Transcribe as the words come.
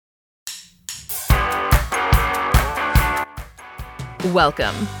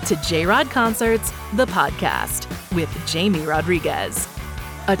Welcome to J-Rod Concerts, the podcast, with Jamie Rodriguez.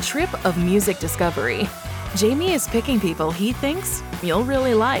 A trip of music discovery. Jamie is picking people he thinks you'll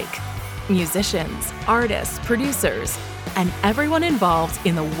really like. Musicians, artists, producers, and everyone involved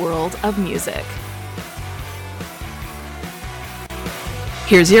in the world of music.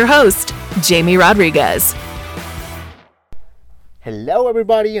 Here's your host, Jamie Rodriguez. Hello,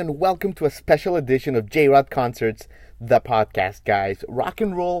 everybody, and welcome to a special edition of J-Rod Concerts, the podcast, guys. Rock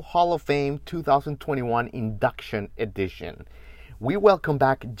and Roll Hall of Fame 2021 Induction Edition. We welcome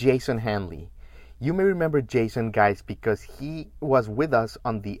back Jason Hanley. You may remember Jason, guys, because he was with us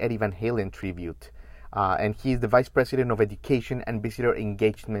on the Eddie Van Halen tribute. And he's the Vice President of Education and Visitor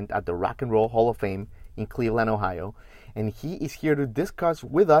Engagement at the Rock and Roll Hall of Fame in Cleveland, Ohio. And he is here to discuss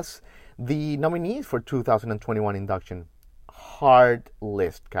with us the nominees for 2021 Induction. Hard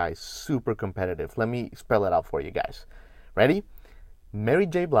list, guys. Super competitive. Let me spell it out for you guys. Ready? Mary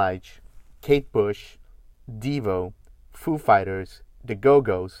J. Blige, Kate Bush, Devo, Foo Fighters, The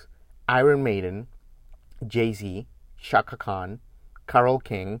Go-Go's, Iron Maiden, Jay-Z, Chaka Khan, Carole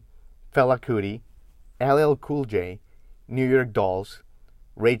King, Fela Kuti, LL Cool J, New York Dolls,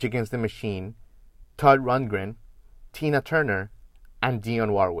 Rage Against the Machine, Todd Rundgren, Tina Turner, and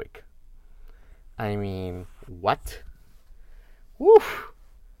Dionne Warwick. I mean, what? Woof.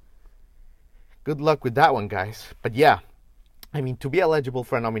 Good luck with that one, guys. But yeah, I mean, to be eligible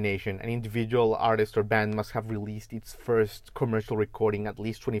for a nomination, an individual artist or band must have released its first commercial recording at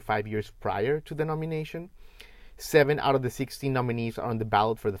least 25 years prior to the nomination. 7 out of the 16 nominees are on the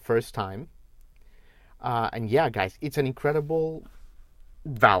ballot for the first time. And yeah, guys, it's an incredible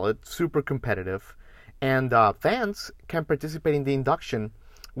ballot, super competitive. And fans can participate in the induction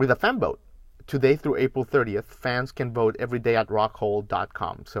with a fan vote. Today through April 30th, fans can vote every day at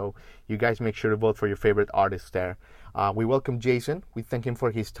rockhole.com. So you guys make sure to vote for your favorite artists there. We welcome Jason. We thank him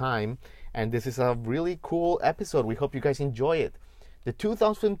for his time. And this is a really cool episode. We hope you guys enjoy it. The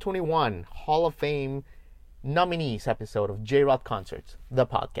 2021 Hall of Fame nominees episode of J-Rod Concerts, the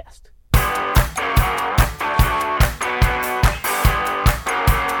podcast.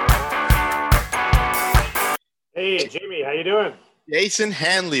 Hey, Jamie, how you doing? Jason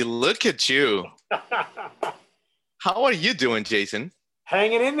Hanley, look at you. How are you doing, Jason?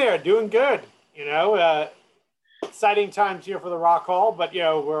 Hanging in there, doing good. You know, exciting times here for the Rock Hall, but, you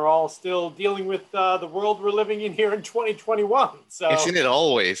know, we're all still dealing with the world we're living in here in 2021. So Isn't it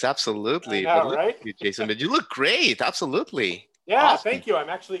always? Absolutely. I know, But look right? at you, Jason, but you look great. Absolutely. Yeah, Awesome. Thank you. I'm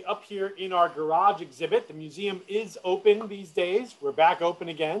actually up here in our garage exhibit. The museum is open these days. We're back open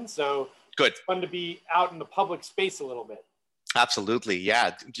again, so Good. it's fun to be out in the public space a little bit. Absolutely.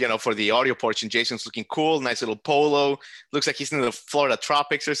 Yeah. You know, for the audio portion, Jason's looking cool. Nice little polo. Looks like he's in the Florida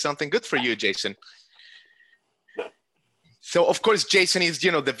tropics or something. Good for you, Jason. So, of course, Jason is,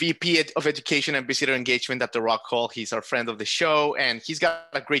 you know, the VP of Education and Visitor Engagement at the Rock Hall. He's our friend of the show, and he's got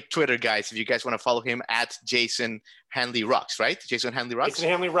a great Twitter, guys. If you guys want to follow him, at Jason Hanley Rocks, right? Jason Hanley Rocks? Jason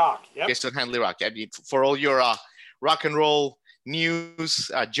Hanley Rock. Yep. Jason Hanley Rock. I mean, for all your rock and roll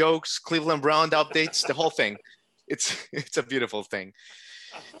news, jokes, Cleveland Brown updates, the whole thing. It's a beautiful thing.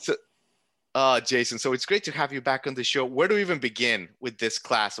 So, Jason, so it's great to have you back on the show. Where do we even begin with this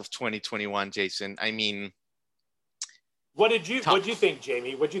class of 2021, Jason? I mean, What did you think,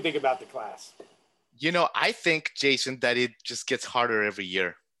 Jamie? What did you think about the class? you know, I think, Jason, that it just gets harder every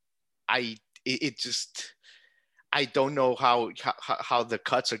year. I don't know how the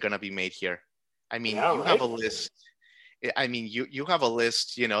cuts are gonna be made here. I mean, Yeah, you right? have a list. I mean, you have a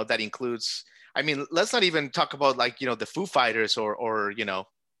list, you know, that includes. I mean, let's not even talk about, like, you know, the Foo Fighters or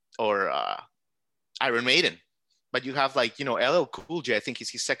Iron Maiden, but you have, like, you know, LL Cool J. I think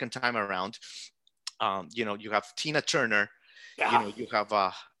it's his second time around. You know, you have Tina Turner. Yeah. You know, you have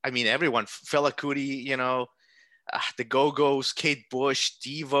I mean, everyone. Fela Kuti. You know, the Go-Go's, Kate Bush,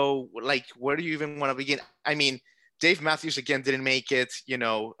 Devo. Like, where do you even want to begin? I mean, Dave Matthews again didn't make it. You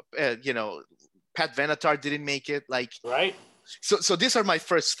know, Pat Benatar didn't make it. Like, Right? so these are my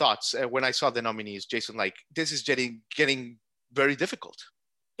first thoughts when I saw the nominees, Jason. Like, this is getting very difficult.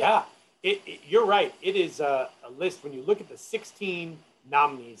 Yeah, you're right. It is a list. When you look at the 16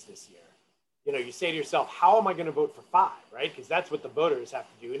 nominees this year, you know, you say to yourself, how am I going to vote for 5, right? Because that's what the voters have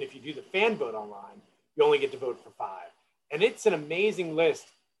to do. And if you do the fan vote online, you only get to vote for 5. And it's an amazing list.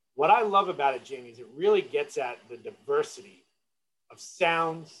 What I love about it, Jamie, is it really gets at the diversity of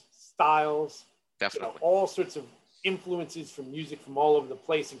sounds, styles, Definitely. all sorts of influences from music from all over the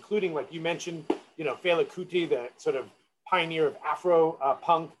place, including, like you mentioned, you know, Fela Kuti, the sort of pioneer of Afro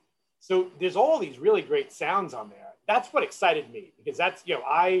punk. So there's all these really great sounds on there. That's what excited me, because that's, you know,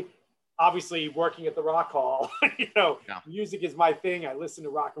 I obviously working at the Rock Hall, music is my thing. I listen to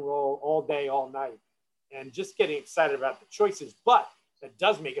rock and roll all day, all night, and just getting excited about the choices. But that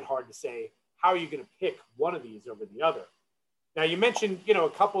does make it hard to say, how are you going to pick one of these over the other? Now, you mentioned, a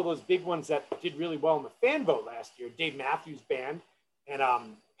couple of those big ones that did really well in the fan vote last year. Dave Matthews Band and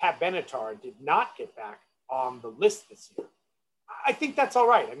Pat Benatar did not get back on the list this year. I think that's all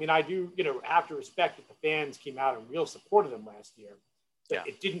right. I mean, I do, have to respect that the fans came out in real support of them last year. Yeah.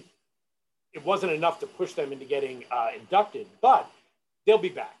 It wasn't enough to push them into getting inducted, but they'll be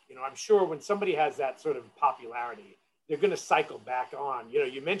back. I'm sure when somebody has that sort of popularity, they're going to cycle back on.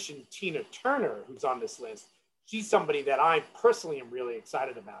 You mentioned Tina Turner, who's on this list. She's somebody that I personally am really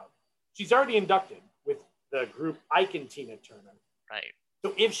excited about. She's already inducted with the group Ike and Tina Turner. Right.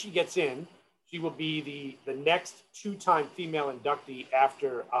 So if she gets in, she will be the next two-time female inductee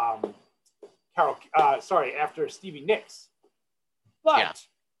after after Stevie Nicks. But yeah.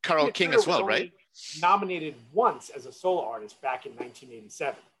 Carole King as well, right? Nominated once as a solo artist back in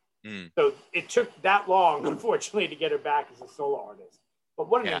 1987. So it took that long, unfortunately, to get her back as a solo artist. But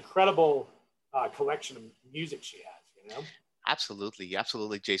what an incredible collection of music she has, Absolutely,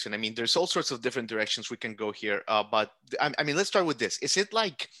 Jason. I mean, there's all sorts of different directions we can go here. But I mean, let's start with this. Is it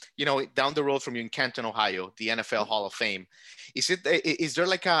like, down the road from you in Canton, Ohio, the NFL Hall of Fame? Is there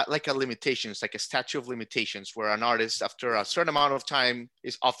like a limitations, like a statute of limitations, where an artist after a certain amount of time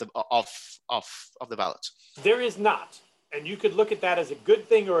is off the ballots? There is not, and you could look at that as a good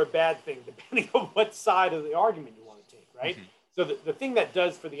thing or a bad thing, depending on what side of the argument you want to take, right? Mm-hmm. So the thing that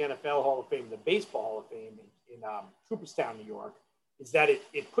does for the NFL Hall of Fame, the Baseball Hall of Fame in Cooperstown, New York, is that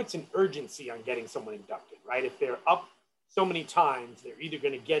it puts an urgency on getting someone inducted, right? If they're up so many times, they're either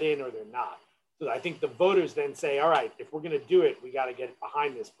going to get in or they're not. So I think the voters then say, all right, if we're going to do it, we got to get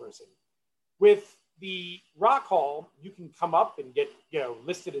behind this person. With the Rock Hall, you can come up and get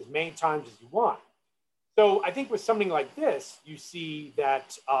listed as many times as you want. So I think with something like this, you see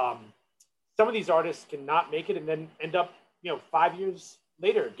that some of these artists cannot make it and then end up 5 years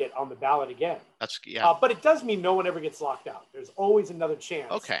later get on the ballot again. But it does mean no one ever gets locked out. There's always another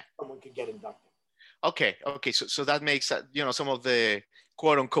chance someone could get inducted. Okay. So that makes some of the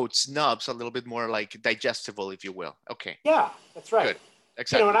quote unquote snubs a little bit more like digestible, if you will. Okay. Yeah, that's right. Good.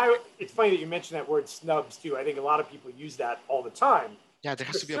 Exactly. And it's funny that you mentioned that word snubs too. I think a lot of people use that all the time. Yeah, there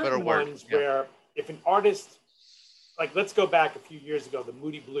has to be a better word. Where if an artist, like let's go back a few years ago, the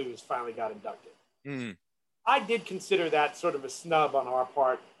Moody Blues finally got inducted. Mm. I did consider that sort of a snub on our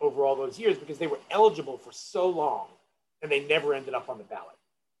part over all those years because they were eligible for so long and they never ended up on the ballot.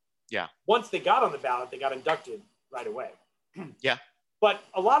 Yeah. Once they got on the ballot, they got inducted right away. Yeah. But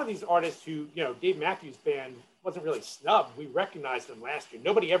a lot of these artists who, Dave Matthews Band wasn't really snubbed. We recognized them last year.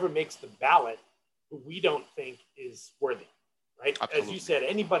 Nobody ever makes the ballot who we don't think is worthy, right? Absolutely. As you said,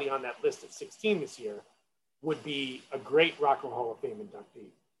 anybody on that list of 16 this year would be a great Rock and Roll Hall of Fame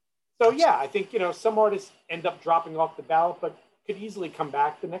inductee. So, yeah, I think, some artists end up dropping off the ballot, but could easily come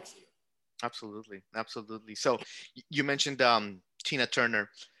back the next year. Absolutely. So you mentioned Tina Turner.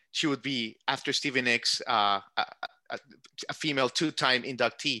 She would be, after Stevie Nicks, a female two-time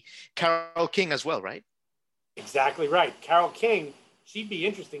inductee. Carole King as well, right? Exactly right. Carole King, she'd be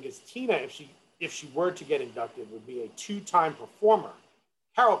interesting because Tina, if she were to get inducted, would be a two-time performer.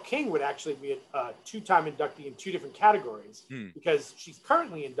 Carole King would actually be a two-time inductee in two different categories because she's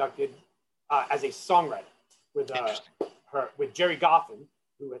currently inducted as a songwriter with Jerry Goffin,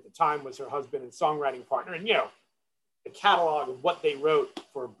 who at the time was her husband and songwriting partner. And, the catalog of what they wrote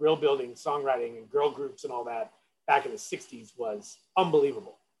for Brill Building songwriting and girl groups and all that back in the 60s was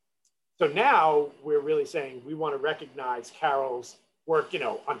unbelievable. So now we're really saying we want to recognize Carole's work,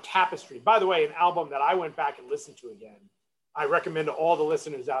 on Tapestry. By the way, an album that I went back and listened to again. I recommend to all the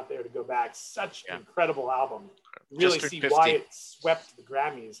listeners out there to go back. Such an incredible album. Really see why it swept the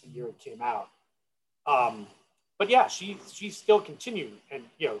Grammys the year it came out. But yeah, she still continued and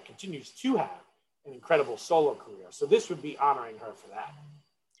continues to have an incredible solo career. So this would be honoring her for that.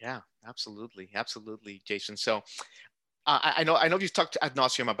 Yeah, absolutely, Jason. So I know you've talked ad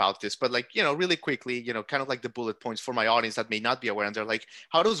nauseum about this, but really quickly, kind of like the bullet points for my audience that may not be aware, and they're like,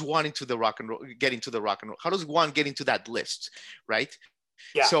 how does one get into the rock and roll? How does one get into that list, right?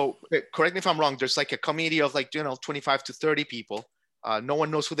 Yeah. So correct me if I'm wrong. There's like a committee of 25 to 30 people. No one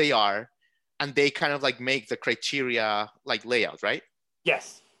knows who they are, and they kind of make the criteria layout, right?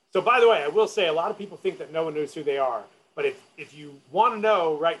 Yes. So by the way, I will say a lot of people think that no one knows who they are. But if you want to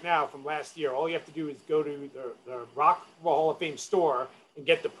know right now from last year, all you have to do is go to the Rock and Roll Hall of Fame store and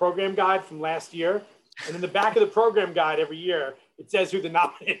get the program guide from last year. And in the back of the program guide every year, it says who the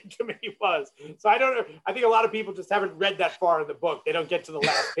nominating committee was. So I don't know. I think a lot of people just haven't read that far in the book. They don't get to the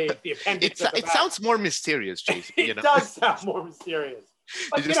last page, the appendix. It sounds more mysterious, Jason. It does sound more mysterious.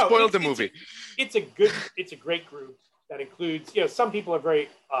 But, you just spoiled the movie. It's a great group that includes, some people are very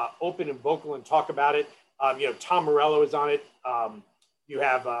open and vocal and talk about it. Tom Morello is on it. You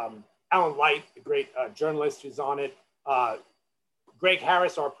have Alan Light, the great journalist, who's on it. Greg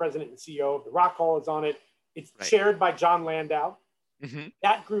Harris, our president and CEO of the Rock Hall, is on it. It's chaired by John Landau. Mm-hmm.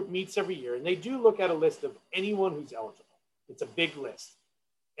 That group meets every year, and they do look at a list of anyone who's eligible. It's a big list.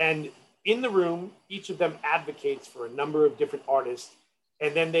 And in the room, each of them advocates for a number of different artists,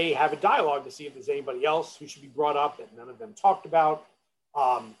 and then they have a dialogue to see if there's anybody else who should be brought up that none of them talked about.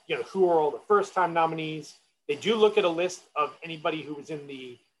 Who are all the first-time nominees? They do look at a list of anybody who was in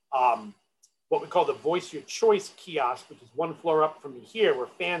the what we call the Voice Your Choice kiosk, which is one floor up from me here, where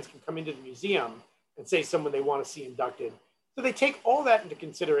fans can come into the museum and say someone they want to see inducted. So they take all that into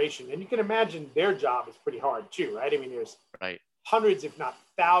consideration. And you can imagine their job is pretty hard too, right? I mean, there's hundreds, if not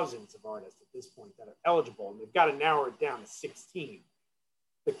thousands of artists at this point that are eligible, and they've got to narrow it down to 16.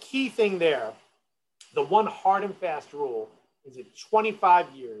 The key thing there, the one hard and fast rule, is it 25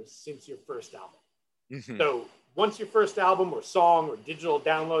 years since your first album. Mm-hmm. So once your first album or song or digital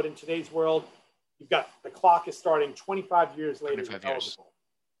download in today's world, the clock is starting 25 years later. 25 years.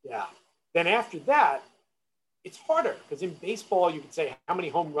 Yeah. Then after that, it's harder because in baseball, you could say, how many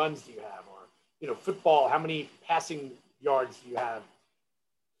home runs do you have? Or, football, how many passing yards do you have?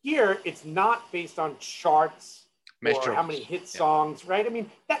 Here, it's not based on charts or how many hit songs, right? I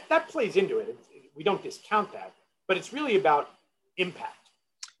mean, that plays into it. We don't discount that, but it's really about impact.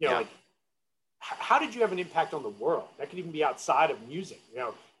 Like, how did you have an impact on the world? That could even be outside of music.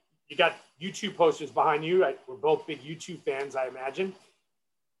 You got U2 posters behind you. We're both big U2 fans, I imagine.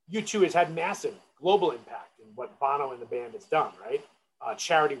 U2 has had massive global impact in what Bono and the band has done, right?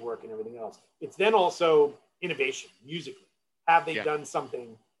 Charity work and everything else. It's then also innovation musically. Have they done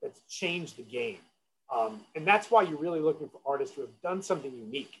something that's changed the game? And that's why you're really looking for artists who have done something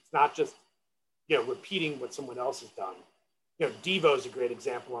unique. It's not just, repeating what someone else has done. Devo is a great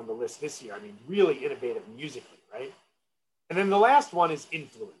example on the list this year. I mean, really innovative musically, right? And then the last one is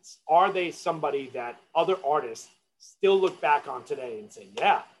influence. Are they somebody that other artists still look back on today and say,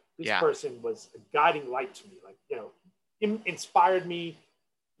 this person was a guiding light to me, inspired me,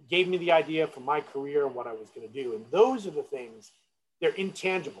 gave me the idea for my career and what I was going to do. And those are the things, they're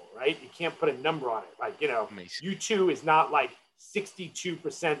intangible, right? You can't put a number on it. U2 is not 62%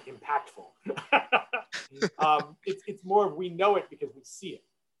 impactful. It's more of we know it because we see it.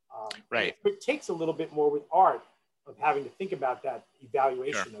 Right. It takes a little bit more with art of having to think about that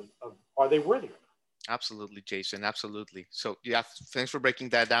evaluation of are they worthy or not. Absolutely, Jason. Absolutely. So thanks for breaking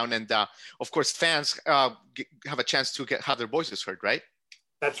that down. And of course, fans have a chance to have their voices heard, right?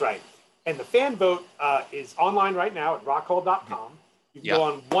 That's right. And the fan vote is online right now at rockhall.com. You can go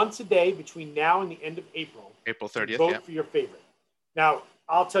on once a day between now and the end of April. April 30th. Vote for your favorite. Now,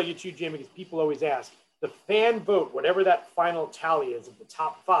 I'll tell you too, Jim, because people always ask, the fan vote, whatever that final tally is of the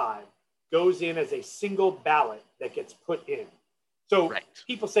top 5, goes in as a single ballot that gets put in. So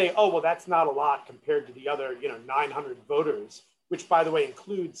people say, oh, well, that's not a lot compared to the other, 900 voters, which, by the way,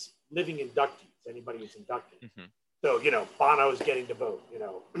 includes living inductees, anybody who's inducted. Mm-hmm. So, Bono's getting to vote,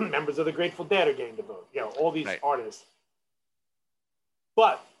 members of the Grateful Dead are getting to vote, all these artists.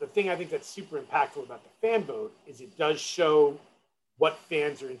 But the thing I think that's super impactful about the fan vote is it does show what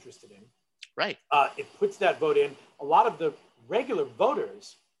fans are interested in. Right. It puts that vote in. A lot of the regular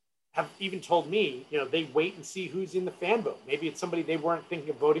voters have even told me, they wait and see who's in the fan vote. Maybe it's somebody they weren't thinking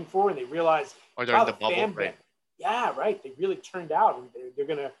of voting for, and they realize, or they're in the bubble, fan right? Yeah, right. They really turned out, and they're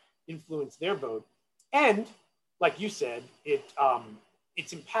going to influence their vote. And like you said, it's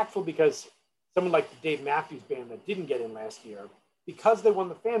impactful because someone like the Dave Matthews Band that didn't get in last year, because they won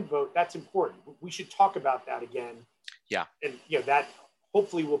the fan vote, that's important. We should talk about that again. Yeah. And that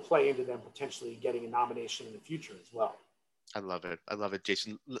hopefully will play into them potentially getting a nomination in the future as well. I love it,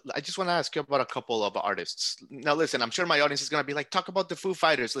 Jason. I just want to ask you about a couple of artists. Now, listen, I'm sure my audience is going to be like, talk about the Foo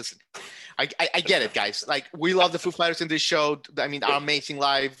Fighters. Listen, I get it, guys. We love the Foo Fighters in this show. I mean, are amazing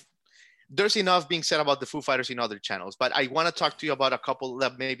live. There's enough being said about the Foo Fighters in other channels, but I want to talk to you about a couple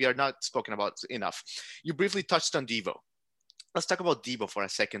that maybe are not spoken about enough. You briefly touched on Devo. Let's talk about Devo for a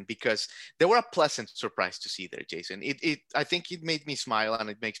second, because they were a pleasant surprise to see there, Jason. I think it made me smile, and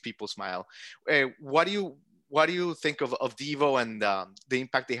it makes people smile. What do you think of Devo and the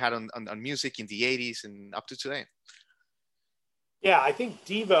impact they had on music in the 80s and up to today? Yeah, I think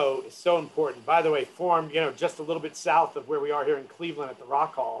Devo is so important. By the way, formed, just a little bit south of where we are here in Cleveland at the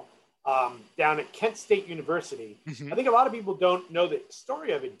Rock Hall. down at Kent State University. Mhm. I think a lot of people don't know the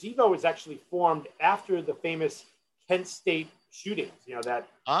story of it. Devo was actually formed after the famous Kent State shootings, you know, that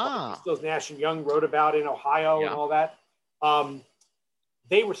Stills, Nash and Young wrote about in Ohio and Yeah. all that.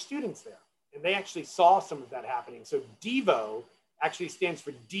 They were students there, and they actually saw some of that happening. So Devo actually stands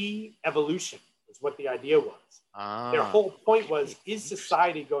for de-evolution, is what the idea was. Their whole point was, is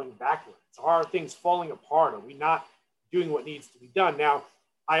society going backwards? Are things falling apart? Are we not doing what needs to be done? Now,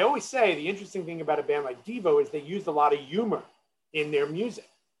 I always say the interesting thing about a band like Devo is they used a lot of humor in their music,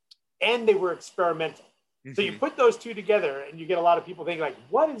 and they were experimental. Mm-hmm. So you put those two together, and you get a lot of people thinking, like,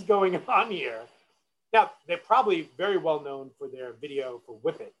 what is going on here? Now, they're probably very well known for their video for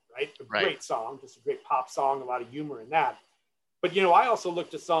Whip It, right? A great song, just a great pop song, a lot of humor in that. But, you know, I also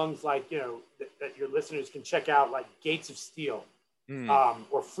look to songs like, you know, that your listeners can check out, like Gates of Steel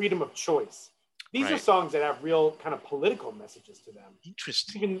or Freedom of Choice. These are songs that have real kind of political messages to them.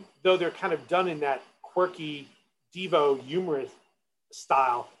 Interesting. Even though they're kind of done in that quirky Devo humorous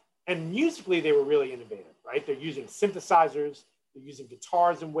style. And musically, they were really innovative, right? They're using synthesizers. They're using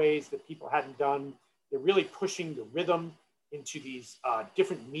guitars in ways that people hadn't done. They're really pushing the rhythm into these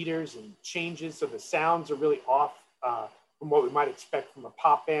different meters and changes. So the sounds are really off from what we might expect from a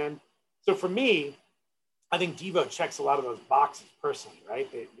pop band. So for me, I think Devo checks a lot of those boxes personally, right?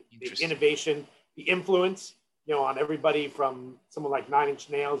 The innovation, the influence, you know, on everybody from someone like Nine Inch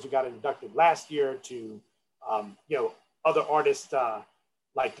Nails, who got inducted last year, to, you know, other artists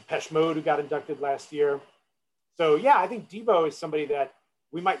like Depeche Mode, who got inducted last year. So yeah, I think Devo is somebody that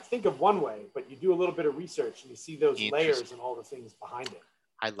we might think of one way, but you do a little bit of research and you see those layers and all the things behind it.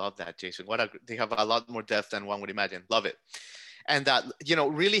 I love that, Jason. They have a lot more depth than one would imagine. Love it. And you know,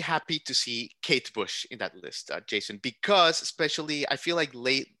 really happy to see Kate Bush in that list, Jason, because especially I feel like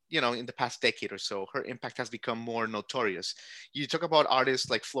late, you know, in the past decade or so, her impact has become more notorious. You talk about artists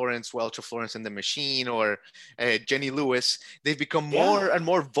like Florence Welch or Florence and the Machine or Jenny Lewis. They've become more and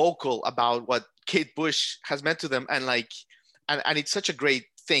more vocal about what Kate Bush has meant to them. And and it's such a great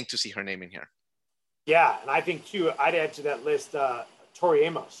thing to see her name in here. Yeah. And I think too, I'd add to that list, Tori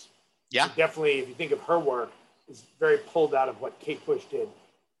Amos. Yeah. So definitely, if you think of her work, is very pulled out of what Kate Bush did.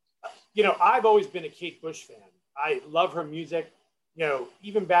 You know, I've always been a Kate Bush fan. I love her music. You know,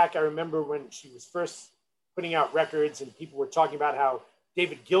 even back, I remember when she was first putting out records and people were talking about how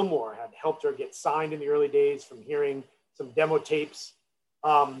David Gilmour had helped her get signed in the early days from hearing some demo tapes.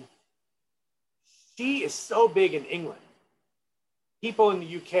 She is so big in England. People in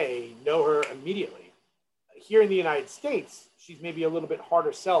the UK know her immediately. Here in the United States, she's maybe a little bit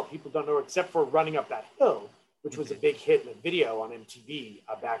harder sell. People don't know her except for Running Up That Hill, which was a big hit in a video on MTV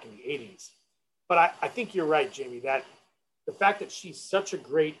back in the 80s. But I think you're right, Jamie, that the fact that she's such a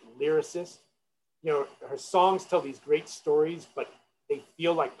great lyricist, you know, her songs tell these great stories, but they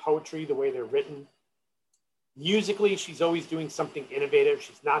feel like poetry the way they're written. Musically, she's always doing something innovative.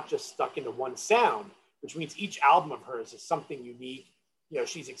 She's not just stuck into one sound, which means each album of hers is something unique. You know,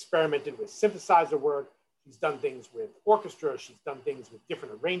 she's experimented with synthesizer work. She's done things with orchestra. She's done things with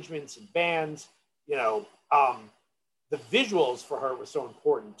different arrangements and bands. You know, the visuals for her were so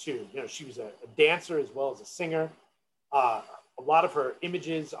important too. You know, she was a dancer as well as a singer. A lot of her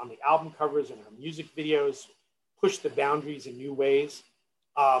images on the album covers and her music videos pushed the boundaries in new ways.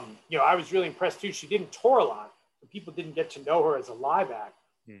 You know, I was really impressed too. She didn't tour a lot, but people didn't get to know her as a live act.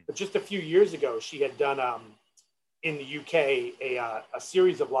 But just a few years ago, she had done in the UK a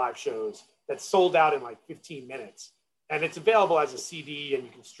series of live shows that sold out in like 15 minutes. And it's available as a CD, and you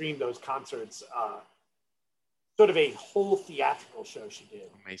can stream those concerts. Sort of a whole theatrical show she did.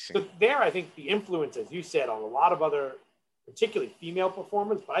 Amazing. So there, I think the influence, as you said, on a lot of other, particularly female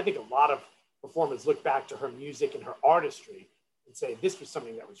performers, but I think a lot of performers look back to her music and her artistry and say, this was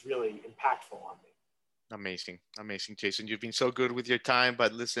something that was really impactful on me. Amazing, Jason. You've been so good with your time.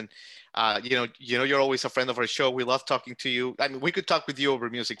 But listen, you know, you're always a friend of our show. We love talking to you. I mean, we could talk with you over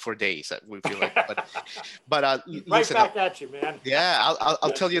music for days. We feel like, but right listen, back at you, man. Yeah,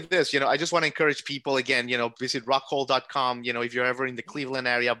 I'll tell you this. You know, I just want to encourage people again. You know, visit rockhole.com. You know, if you're ever in the Cleveland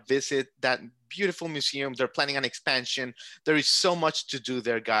area, visit that beautiful museum. They're planning an expansion. There is so much to do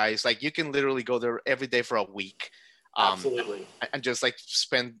there, guys. Like you can literally go there every day for a week. Absolutely. And just like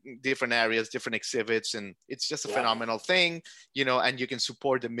spend different areas, different exhibits, and it's just a phenomenal thing, you know. And you can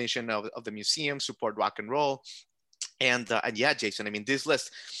support the mission of the museum, support rock and roll, and yeah, Jason. I mean, this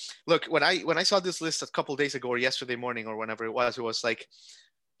list. Look, when I saw this list a couple days ago or yesterday morning or whenever it was like,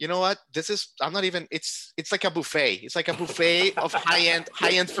 you know what? This is I'm not even. It's like a buffet. It's like a buffet of high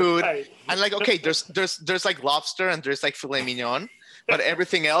end food. Right. And like, okay, there's like lobster and there's like filet mignon. but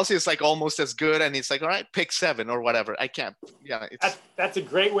everything else is like almost as good. And it's like, all right, pick 7 or whatever. I can't. Yeah, that's a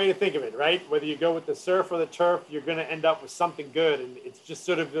great way to think of it, right? Whether you go with the surf or the turf, you're going to end up with something good, and it's just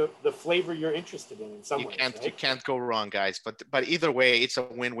sort of the flavor you're interested in some ways. Right? You can't go wrong, guys. But either way, it's a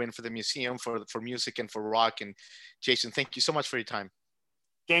win-win for the museum, for music, and for rock. And Jason, thank you so much for your time.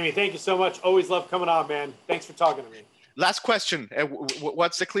 Jamie, thank you so much. Always love coming on, man. Thanks for talking to me. Last question.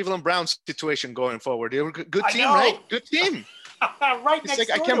 What's the Cleveland Browns situation going forward? They're a good team, right? Good team. Right next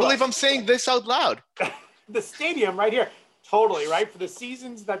door I can't believe I'm saying this out loud. The stadium right here. Totally, right? For the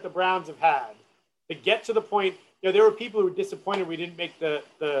seasons that the Browns have had, to get to the point, there were people who were disappointed we didn't make the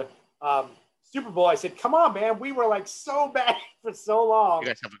Super Bowl. I said, come on, man. We were like so bad for so long. You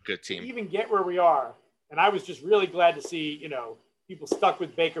guys have a good team. To even get where we are. And I was just really glad to see, people stuck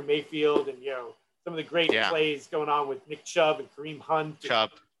with Baker Mayfield and, some of the great plays going on with Nick Chubb and Kareem Hunt. Chubb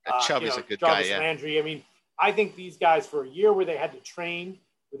is a good Jarvis guy, Landry. I mean, I think these guys, for a year where they had to train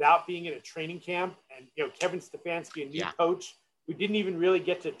without being in a training camp, and Kevin Stefanski, a new coach who didn't even really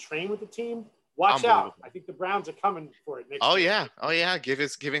get to train with the team. Watch out! I think the Browns are coming for it next year. Yeah,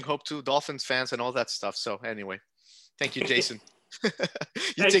 giving hope to Dolphins fans and all that stuff. So anyway, thank you, Jason.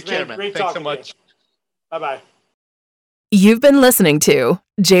 Thanks, take care, man. Great Thanks so much. Bye bye. You've been listening to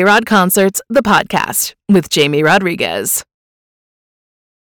J-Rod Concerts, the podcast with Jamie Rodriguez.